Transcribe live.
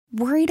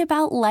Worried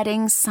about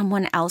letting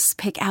someone else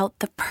pick out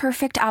the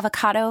perfect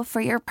avocado for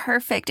your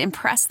perfect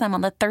impress them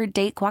on the third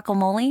date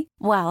guacamole?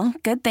 Well,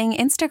 good thing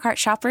Instacart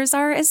shoppers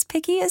are as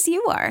picky as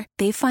you are.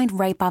 They find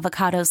ripe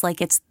avocados like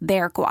it's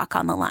their guac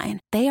on the line.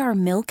 They are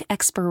milk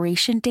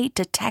expiration date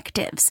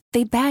detectives.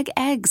 They bag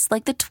eggs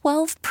like the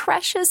 12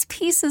 precious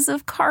pieces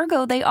of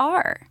cargo they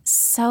are.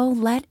 So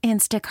let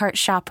Instacart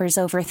shoppers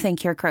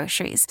overthink your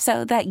groceries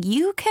so that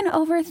you can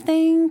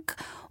overthink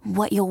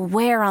what you'll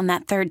wear on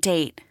that third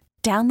date.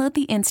 Download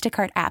the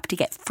Instacart app to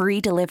get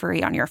free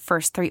delivery on your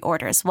first 3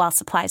 orders while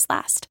supplies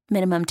last.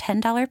 Minimum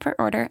 $10 per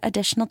order.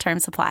 Additional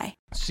terms apply.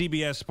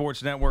 CBS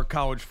Sports Network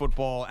college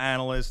football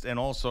analyst and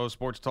also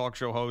sports talk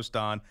show host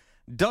on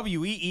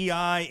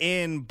WEEI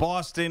in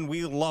Boston.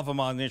 We love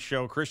him on this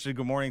show. Christian,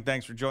 good morning.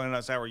 Thanks for joining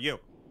us. How are you?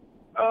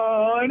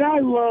 And I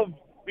love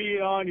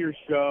being on your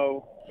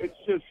show. It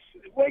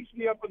wakes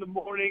me up in the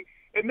morning.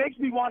 It makes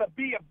me want to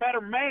be a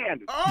better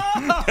man. Oh,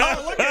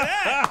 look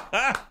at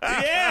that.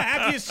 Yeah,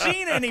 have you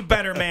seen any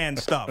Better Man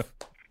stuff?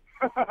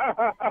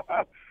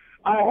 I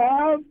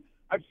have.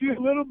 I've seen a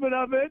little bit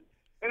of it,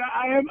 and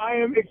I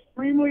am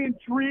extremely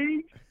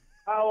intrigued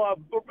how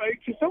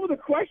some of the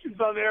questions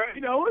on there,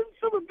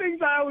 some of the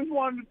things I always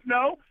wanted to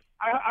know.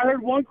 I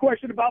heard one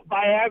question about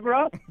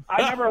Viagra.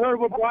 I never heard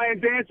what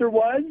Brian's answer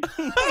was.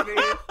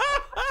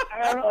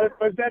 I don't know,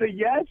 was that a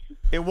yes?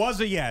 It was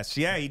a yes.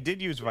 Yeah, he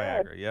did use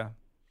Viagra, yeah.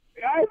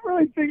 I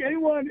really think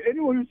anyone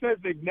who says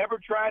they've never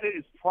tried it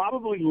is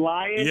probably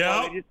lying.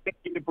 Yeah, or they just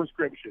taking the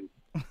prescription.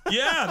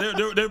 Yeah,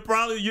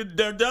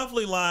 they're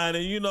definitely lying,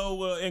 and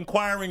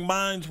inquiring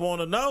minds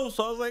want to know.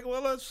 So I was like,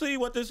 well, let's see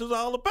what this is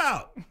all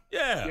about.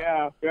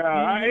 Yeah,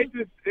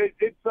 Mm-hmm.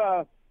 It's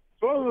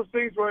one of those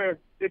things where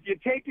if you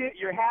take it,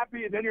 you're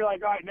happy, and then you're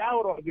like, all right, now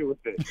what do I do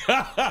with it?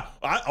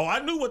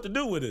 I knew what to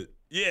do with it.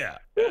 Yeah,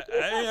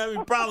 I ain't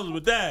having problems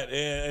with that,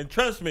 and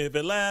trust me, if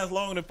it lasts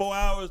longer than 4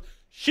 hours.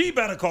 She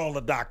better call the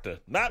doctor,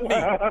 not me.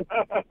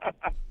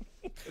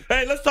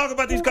 Hey, let's talk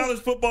about these college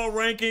football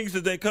rankings.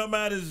 Did they come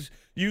out as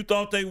you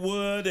thought they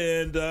would,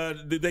 and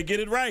did they get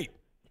it right?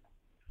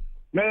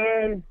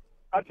 Man,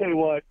 I'll tell you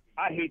what.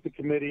 I hate the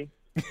committee.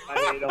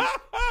 I hate them.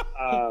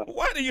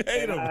 Why do you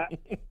hate them?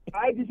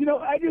 I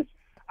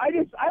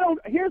don't.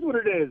 Here's what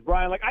it is,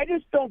 Brian. Like, I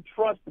just don't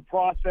trust the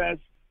process.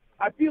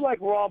 I feel like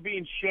we're all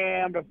being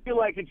shammed. I feel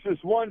like it's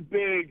just one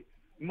big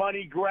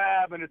money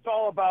grab, and it's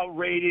all about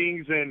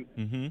ratings, and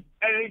you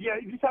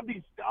just have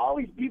all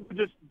these people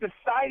just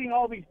deciding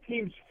all these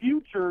teams'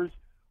 futures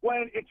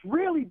when it's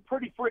really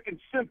pretty freaking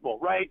simple,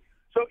 right?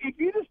 So if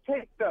you just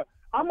take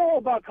I'm all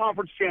about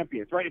conference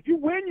champions, right? If you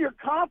win your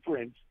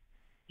conference,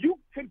 you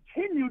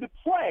continue to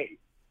play.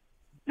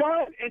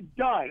 Done and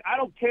done. I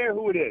don't care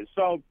who it is.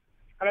 So,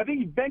 and I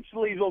think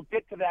eventually they'll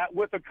get to that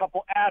with a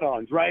couple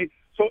add-ons, right?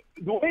 So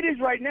the way it is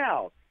right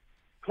now,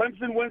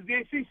 Clemson wins the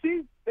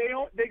ACC, they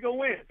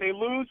go in. If they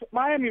lose,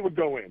 Miami would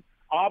go in.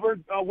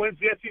 Auburn wins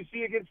the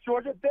SEC against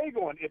Georgia, they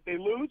go in. If they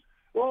lose,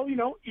 well,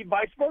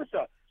 vice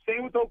versa.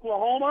 Same with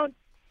Oklahoma.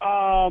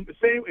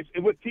 Same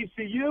with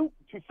TCU.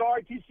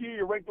 Sorry, TCU,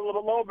 you're ranked a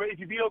little low, but if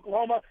you beat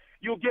Oklahoma,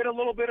 you'll get a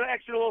little bit of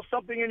extra little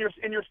something in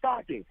your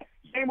stocking.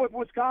 Same with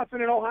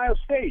Wisconsin and Ohio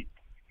State.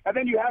 And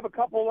then you have a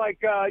couple like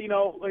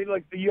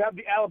you have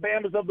the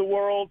Alabamas of the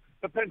world,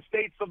 the Penn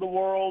States of the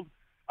world.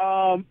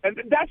 And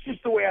that's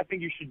just the way I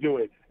think you should do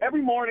it.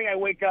 Every morning I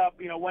wake up,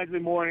 Wednesday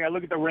morning, I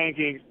look at the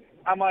rankings.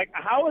 I'm like,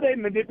 how are they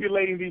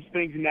manipulating these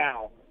things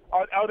now?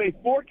 Are they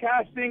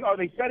forecasting? Are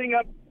they setting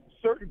up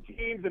certain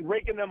teams and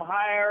ranking them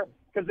higher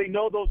because they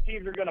know those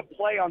teams are going to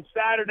play on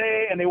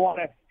Saturday and they want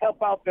to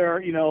help out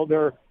their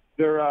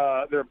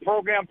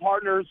program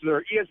partners,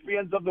 their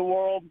ESPNs of the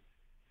world?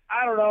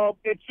 I don't know.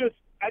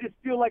 I just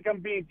feel like I'm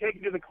being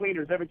taken to the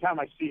cleaners every time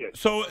I see it.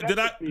 So did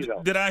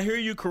I hear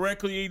you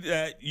correctly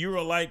that you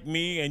are like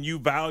me and you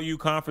value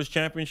conference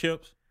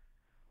championships?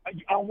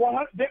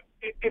 Why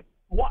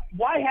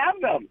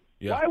have them?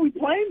 Yeah. Why are we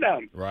playing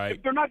them? Right.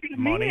 If they're not going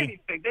to mean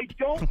anything. They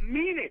don't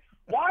mean it.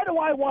 Why do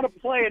I want to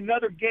play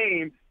another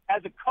game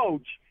as a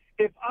coach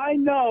if I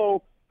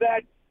know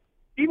that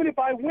even if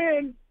I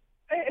win,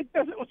 it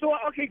doesn't? So,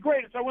 okay,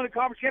 great. So I win the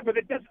conference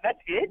championship, but that's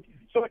it?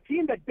 So a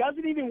team that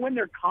doesn't even win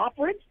their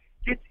conference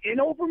gets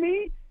in over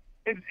me?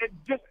 It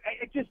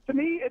just to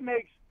me, it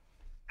makes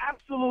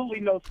absolutely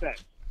no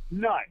sense.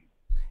 None.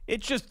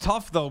 It's just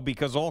tough, though,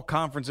 because all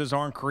conferences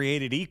aren't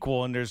created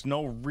equal, and there's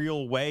no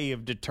real way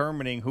of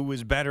determining who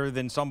is better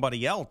than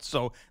somebody else.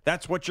 So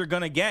that's what you're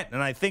going to get.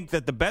 And I think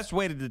that the best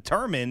way to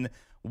determine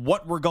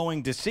what we're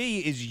going to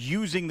see is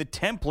using the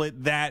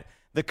template that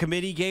the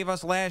committee gave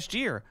us last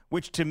year,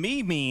 which to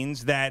me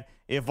means that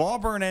if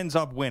Auburn ends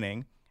up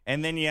winning,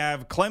 and then you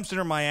have Clemson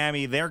or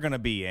Miami, they're going to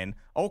be in.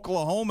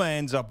 Oklahoma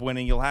ends up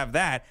winning, you'll have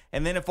that.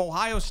 And then if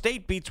Ohio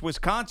State beats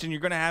Wisconsin, you're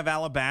going to have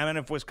Alabama. And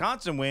if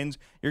Wisconsin wins,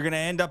 you're going to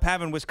end up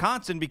having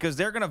Wisconsin because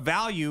they're going to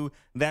value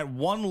that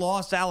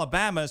one-loss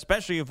Alabama,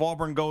 especially if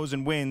Auburn goes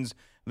and wins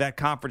that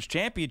conference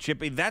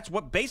championship. That's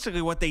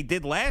basically what they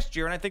did last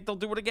year, and I think they'll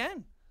do it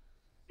again.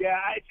 Yeah,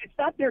 it's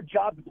not their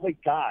job to play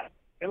God.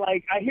 And,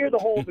 I hear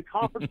the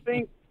conference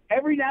thing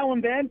every now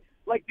and then.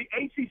 The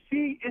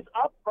ACC is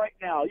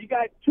now. You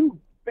got two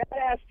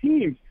badass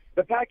teams.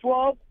 The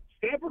Pac-12,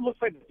 Stanford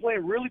looks like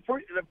they're playing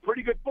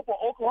pretty good football.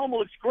 Oklahoma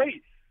looks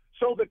great.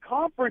 So the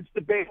conference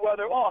debate,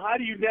 how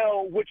do you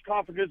know which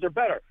conferences are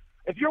better?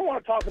 If you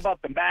want to talk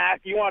about the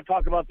MAC, you want to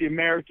talk about the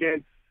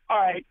American, all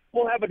right,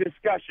 we'll have a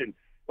discussion.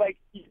 Like,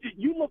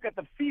 you look at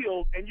the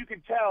field and you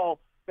can tell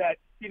that,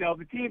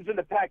 the teams in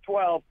the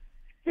Pac-12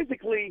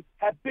 physically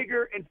have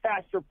bigger and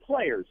faster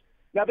players.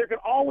 Now, there can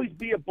always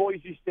be a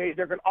Boise State.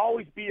 There can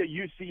always be a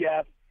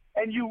UCF.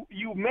 And you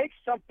make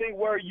something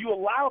where you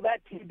allow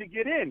that team to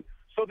get in.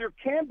 So there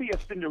can be a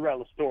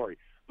Cinderella story.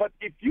 But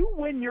if you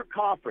win your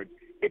conference,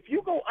 if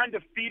you go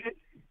undefeated,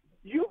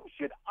 you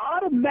should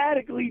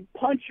automatically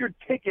punch your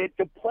ticket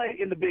to play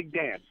in the big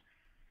dance.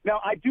 Now,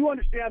 I do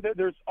understand that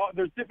there's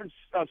different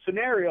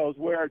scenarios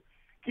where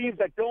teams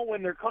that don't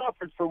win their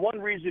conference for one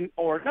reason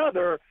or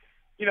another,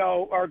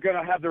 are going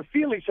to have their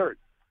feelings hurt.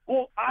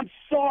 Well, I'm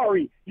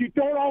sorry. You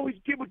don't always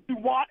get what you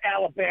want,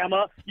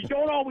 Alabama. You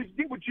don't always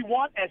get what you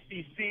want,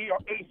 SEC or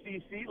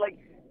ACC. Like,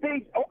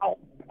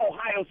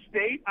 Ohio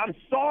State. I'm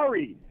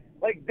sorry.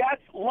 Like,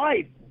 that's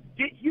life.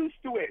 Get used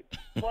to it.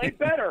 Play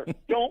better.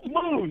 Don't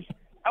lose.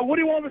 And what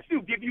do you want us to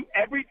do? Give you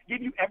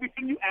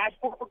everything you asked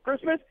for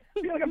Christmas?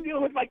 I feel like I'm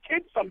dealing with my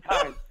kids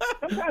sometimes.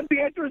 Sometimes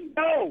the answer is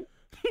no.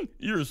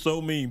 You're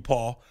so mean,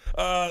 Paul.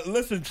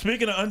 Listen,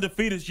 speaking of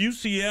undefeated,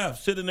 UCF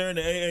sitting there in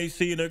the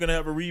AAC, and they're going to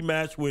have a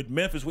rematch with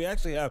Memphis. We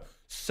actually have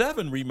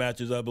 7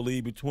 rematches, I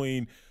believe,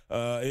 between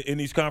in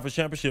these conference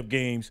championship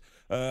games.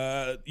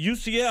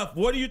 UCF,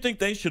 what do you think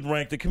they should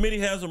rank? The committee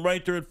has them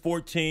right there at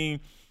 14.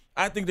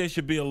 I think they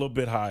should be a little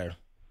bit higher.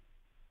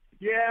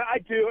 Yeah, I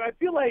do. I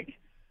feel like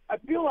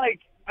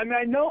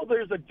I know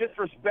there's a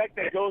disrespect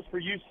that goes for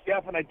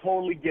UCF, and I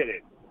totally get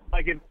it.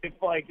 Like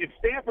if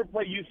Stanford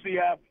play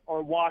UCF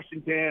or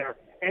Washington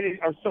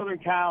or Southern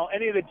Cal,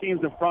 any of the teams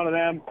in front of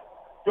them,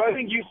 do I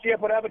think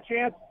UCF would have a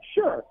chance?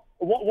 Sure.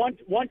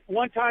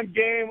 One-time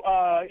game,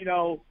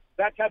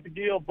 that type of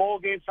deal, bowl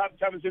game type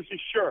of position,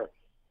 sure.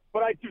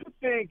 But I do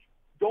think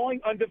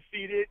going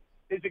undefeated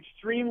is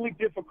extremely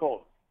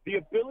difficult. The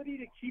ability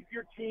to keep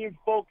your team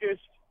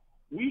focused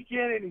week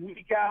in and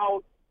week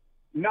out,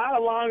 not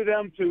allowing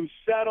them to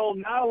settle,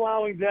 not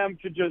allowing them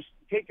to just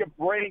take a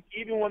break,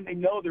 even when they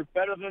know they're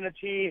better than a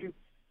team.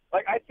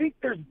 Like, I think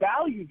there's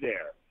value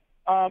there.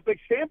 But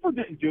Stanford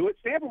didn't do it.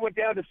 Stanford went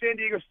down to San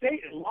Diego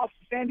State and lost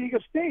to San Diego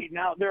State.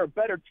 Now, they're a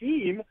better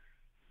team,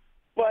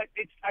 but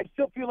I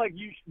still feel like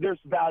there's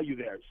value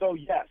there. So,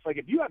 yes, like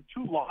if you have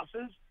 2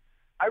 losses,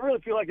 I really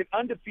feel like an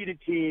undefeated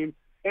team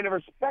in a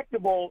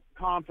respectable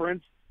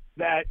conference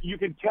that you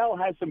can tell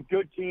has some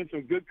good teams,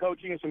 some good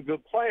coaching, and some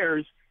good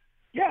players,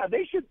 yeah,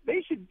 they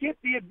should get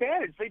the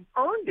advantage. They've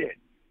earned it.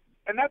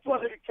 And that's why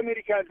the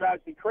committee kind of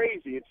drives me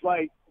crazy. It's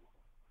like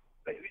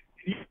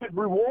you should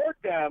reward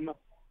them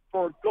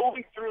for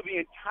going through the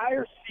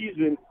entire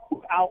season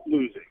without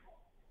losing.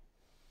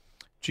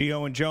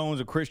 Gio and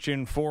Jones, a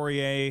Christian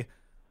Fourier,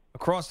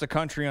 across the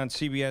country on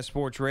CBS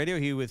Sports Radio.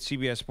 He with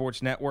CBS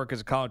Sports Network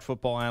as a college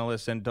football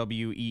analyst and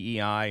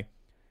WEEI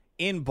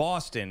in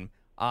Boston.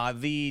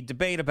 The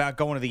debate about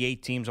going to the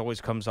 8 teams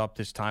always comes up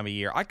this time of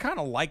year. I kind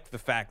of like the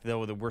fact,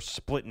 though, that we're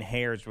splitting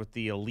hairs with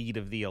the elite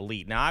of the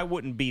elite. Now, I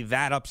wouldn't be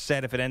that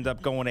upset if it ended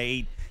up going to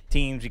 8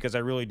 teams because I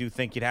really do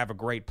think you'd have a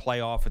great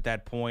playoff at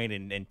that point,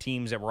 and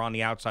teams that were on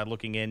the outside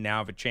looking in now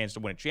have a chance to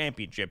win a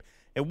championship.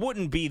 It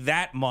wouldn't be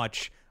that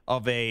much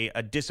of a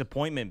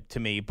disappointment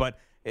to me, but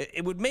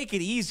it would make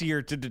it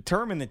easier to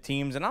determine the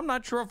teams, and I'm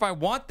not sure if I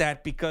want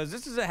that because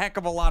this is a heck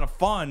of a lot of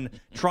fun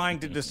trying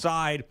to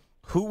decide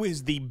who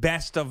is the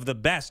best of the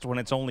best when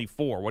it's only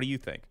 4? What do you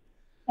think?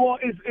 Well,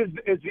 is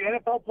the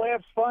NFL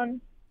playoffs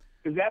fun?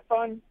 Is that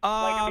fun?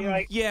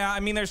 Yeah, I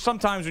mean, there's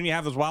sometimes when you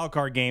have those wild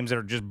card games that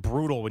are just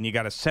brutal when you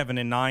got a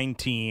 7-9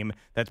 team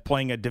that's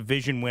playing a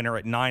division winner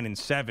at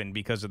 9-7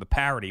 because of the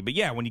parity. But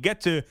yeah, when you get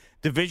to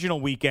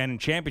divisional weekend and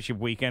championship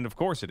weekend, of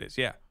course it is.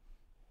 Yeah.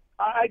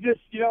 I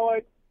just,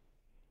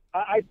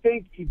 I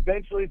think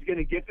eventually it's going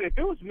to get there. If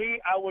it was me,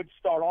 I would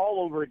start all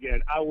over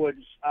again. I would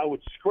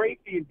scrape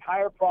the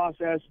entire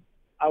process.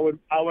 I would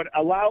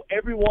allow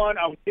everyone.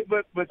 I would get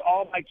with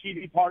all my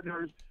TV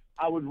partners.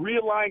 I would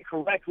realign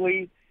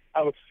correctly.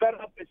 I would set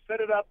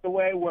it up the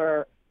way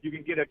where you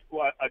can get a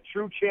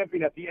true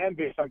champion at the end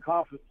based on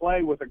conference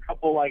play with a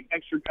couple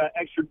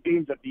extra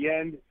teams at the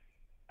end,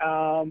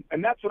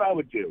 and that's what I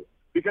would do.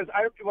 Because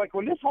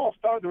when this all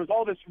started, there was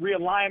all this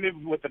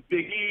realignment with the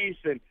Big East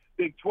and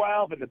Big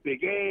 12 and the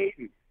Big 8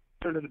 and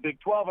turned to the Big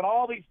 12, and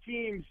all these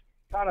teams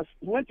kind of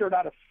splintered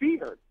out of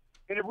fear,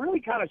 and it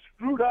really kind of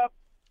screwed up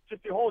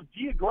just the whole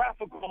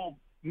geographical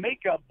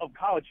makeup of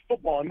college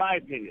football, in my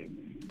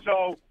opinion.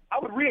 So I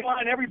would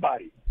realign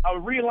everybody. I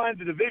would realign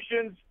the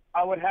divisions.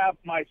 I would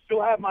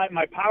still have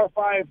my Power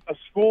 5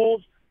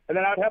 schools, and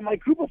then I would have my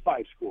Group of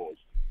 5 schools,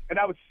 and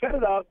I would set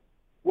it up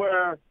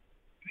where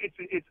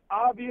it's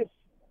obvious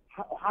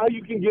how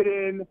you can get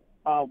in,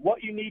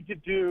 what you need to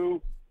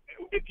do.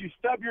 If you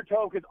stub your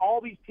toe, because all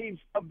these teams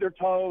stub their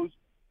toes,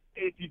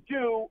 if you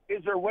do,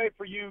 is there a way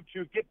for you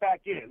to get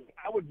back in?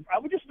 I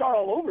would just start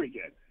all over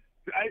again.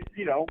 I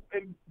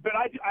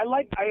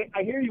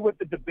hear you with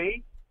the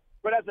debate,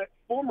 but as a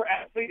former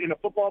athlete and a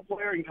football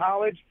player in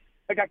college,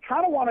 like I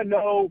kind of want to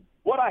know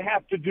what I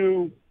have to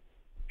do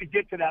to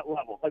get to that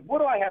level. Like, what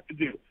do I have to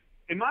do?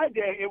 In my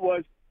day, it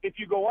was if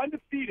you go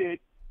undefeated,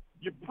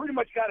 you pretty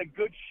much got a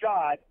good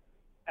shot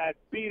at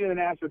being in the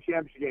national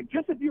championship game.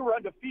 Just if you were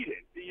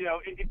undefeated,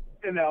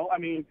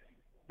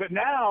 but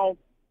now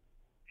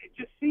it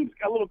just seems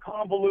a little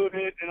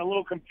convoluted and a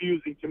little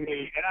confusing to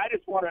me, and I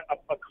just want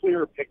a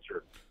clearer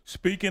picture.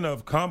 Speaking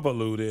of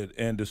convoluted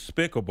and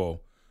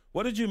despicable,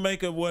 what did you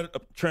make of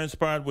what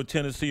transpired with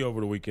Tennessee over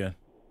the weekend?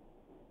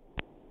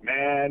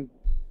 Man,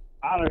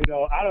 I don't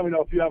even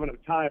know if you have enough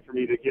time for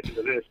me to get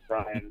into this,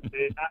 Brian.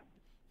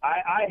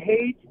 I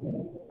hate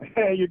 –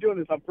 you're doing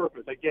this on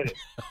purpose. I get it.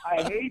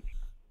 I hate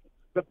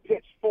the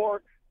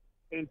pitchfork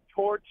and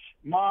torch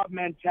mob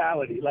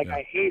mentality. Like, yeah.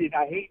 I hate it.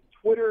 I hate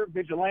Twitter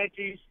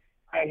vigilantes.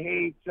 I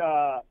hate,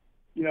 the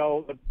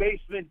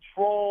basement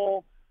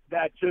troll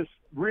that just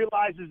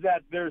realizes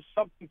that there's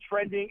something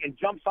trending and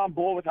jumps on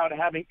board without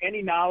having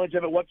any knowledge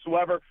of it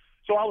whatsoever.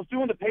 So I was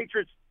doing the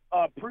Patriots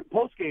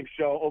post-game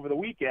show over the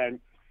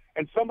weekend,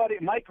 and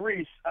Mike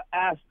Reese,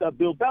 asked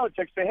Bill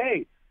Belichick, say,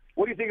 hey,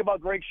 what do you think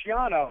about Greg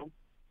Schiano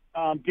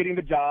getting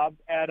the job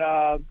at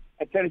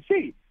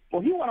Tennessee?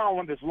 Well, he went on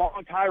with this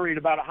long tirade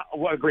about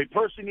what a great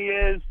person he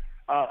is,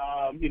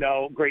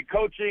 great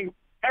coaching,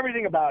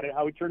 everything about it,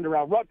 how he turned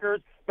around Rutgers,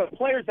 but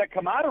players that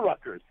come out of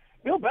Rutgers.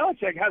 Bill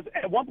Belichick has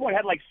at one point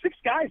had like 6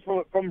 guys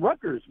from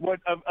Rutgers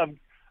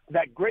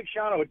that Greg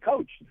Schiano had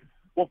coached.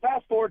 Well,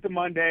 fast forward to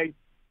Monday.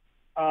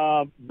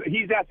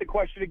 He's asked the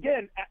question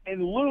again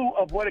in lieu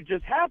of what had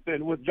just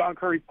happened with John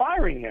Curry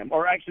firing him,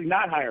 or actually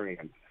not hiring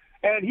him.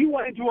 And he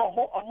went into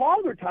a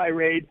longer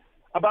tirade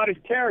about his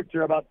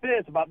character, about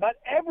this, about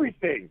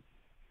everything.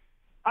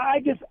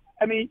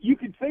 You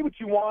can say what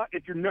you want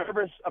if you're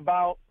nervous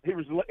about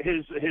his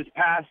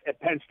past at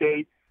Penn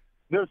State.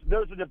 There's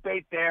a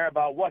debate there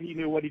about what he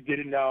knew, what he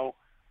didn't know.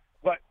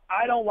 But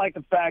I don't like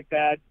the fact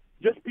that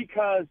just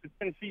because the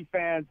Tennessee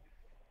fans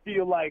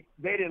feel like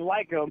they didn't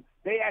like him,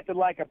 they acted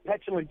like a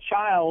petulant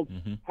child,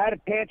 had a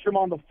tantrum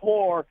on the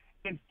floor,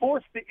 and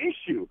forced the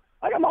issue.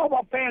 Like, I'm all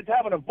about fans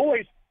having a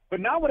voice, but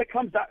now when it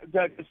comes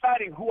to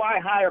deciding who I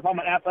hire if I'm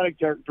an athletic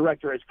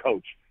director as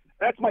coach,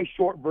 that's my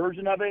short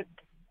version of it.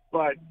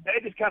 But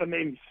it just kind of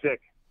made me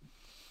sick.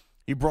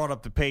 You brought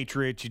up the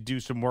Patriots. You do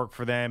some work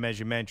for them, as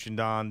you mentioned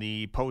on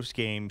the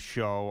post-game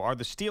show. Are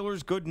the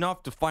Steelers good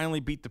enough to finally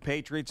beat the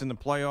Patriots in the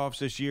playoffs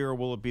this year, or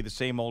will it be the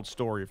same old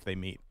story if they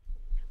meet?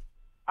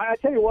 I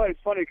tell you what,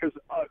 it's funny because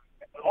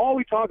all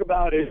we talk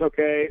about is,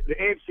 okay, the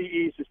AFC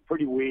East is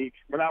pretty weak.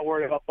 We're not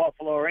worried about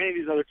Buffalo or any of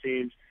these other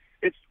teams.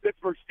 It's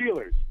for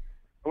Steelers.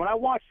 And when I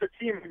watch their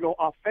team go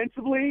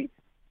offensively,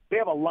 they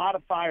have a lot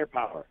of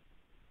firepower.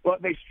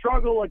 But they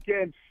struggle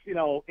against,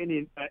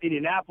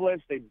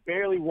 Indianapolis. They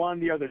barely won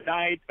the other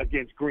night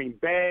against Green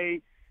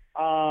Bay.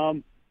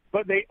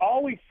 But they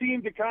always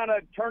seem to kind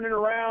of turn it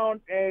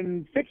around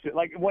and fix it.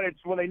 Like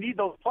when they need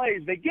those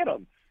plays, they get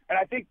them. And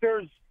I think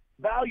there's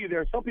value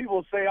there. Some people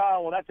will say,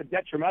 oh, well, that's a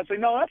detriment. I say,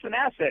 no, that's an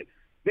asset.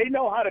 They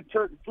know how to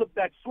flip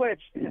that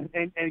switch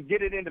and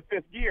get it into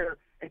fifth gear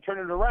and turn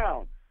it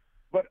around.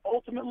 But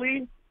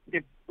ultimately,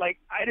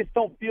 I just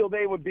don't feel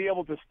they would be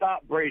able to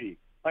stop Brady.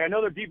 Like, I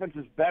know their defense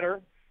is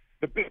better.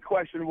 The big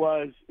question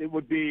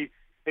would be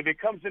if it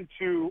comes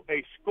into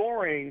a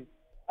scoring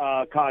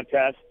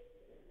contest,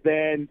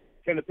 then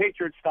can the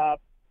Patriots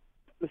stop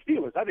the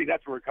Steelers? I think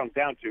that's where it comes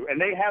down to. And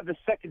they have the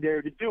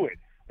secondary to do it.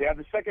 They have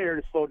the secondary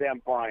to slow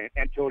down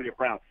Antonio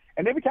Brown.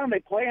 And every time they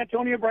play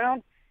Antonio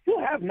Brown, he'll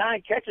have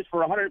 9 catches for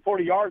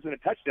 140 yards and a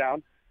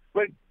touchdown.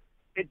 But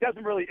it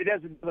doesn't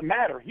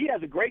matter. He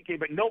has a great game,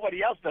 but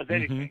nobody else does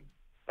anything.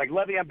 Like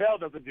Le'Veon Bell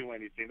doesn't do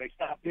anything. They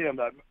stopped him.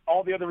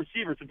 All the other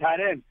receivers and tight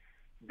ends,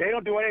 they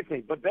don't do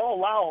anything. But they'll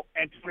allow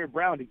Antonio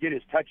Brown to get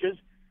his touches.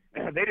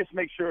 They just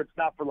make sure it's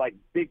not for like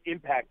big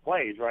impact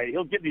plays, right?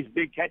 He'll get these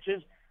big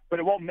catches, but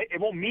it won't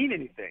mean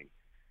anything.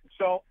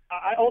 So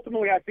I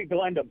think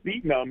they'll end up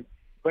beating them.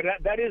 But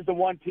that is the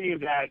one team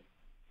that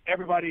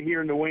everybody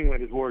here in New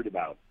England is worried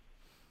about.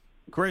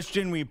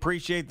 Christian, we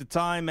appreciate the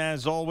time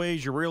as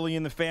always. You're really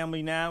in the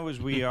family now, as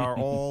we are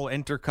all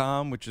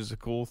Intercom, which is a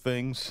cool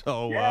thing.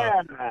 So,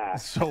 welcome,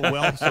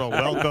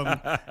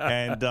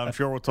 and I'm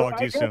sure we'll talk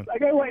to you soon.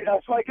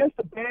 So I guess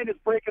the band is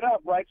breaking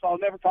up, right? So I'll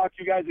never talk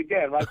to you guys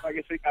again, right? So I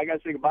guess say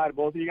goodbye to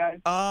both of you guys.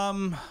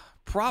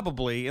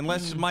 Probably,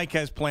 unless Mike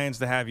has plans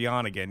to have you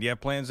on again. Do you have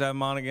plans to have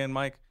him on again,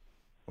 Mike?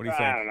 What do you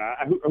think? I don't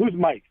know. Who's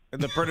Mike?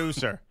 The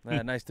producer.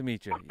 Nice to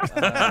meet you. Thanks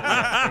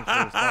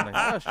for responding.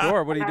 Oh,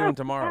 sure. What are you doing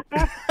tomorrow?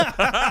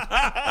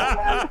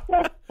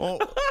 Well,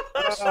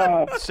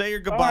 say your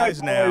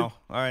goodbyes now,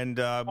 and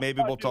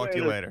maybe we'll talk to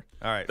you later.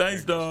 All right.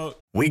 Thanks, dog.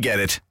 We get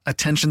it.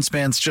 Attention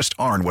spans just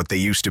aren't what they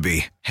used to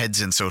be.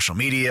 Heads in social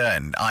media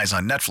and eyes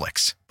on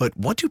Netflix. But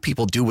what do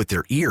people do with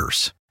their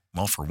ears?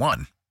 Well, for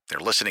one, they're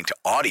listening to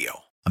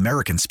audio.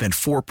 Americans spend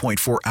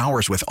 4.4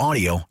 hours with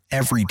audio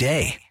every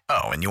day.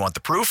 Oh, and you want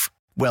the proof?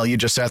 Well, you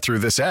just sat through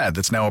this ad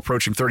that's now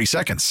approaching 30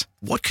 seconds.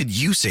 What could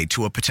you say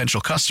to a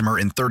potential customer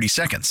in 30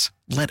 seconds?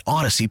 Let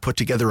Odyssey put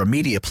together a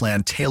media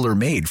plan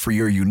tailor-made for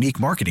your unique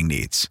marketing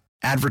needs.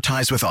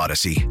 Advertise with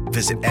Odyssey.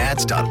 Visit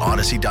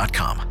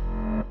ads.odyssey.com.